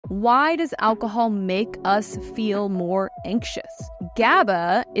Why does alcohol make us feel more anxious?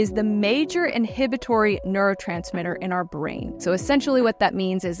 GABA is the major inhibitory neurotransmitter in our brain. So essentially what that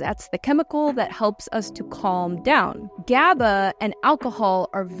means is that's the chemical that helps us to calm down. GABA and alcohol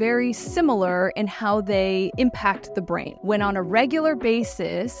are very similar in how they impact the brain. When on a regular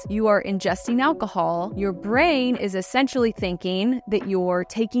basis you are ingesting alcohol, your brain is essentially thinking that you're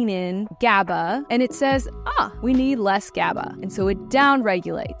taking in GABA, and it says, we need less GABA. And so it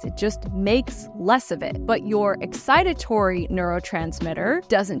downregulates. It just makes less of it. But your excitatory neurotransmitter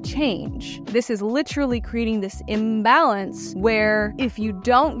doesn't change. This is literally creating this imbalance where if you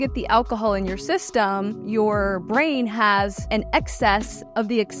don't get the alcohol in your system, your brain has an excess of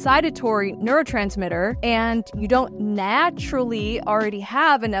the excitatory neurotransmitter, and you don't naturally already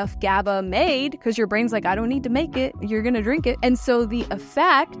have enough GABA made because your brain's like, I don't need to make it. You're going to drink it. And so the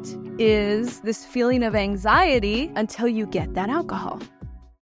effect is this feeling of anxiety until you get that alcohol.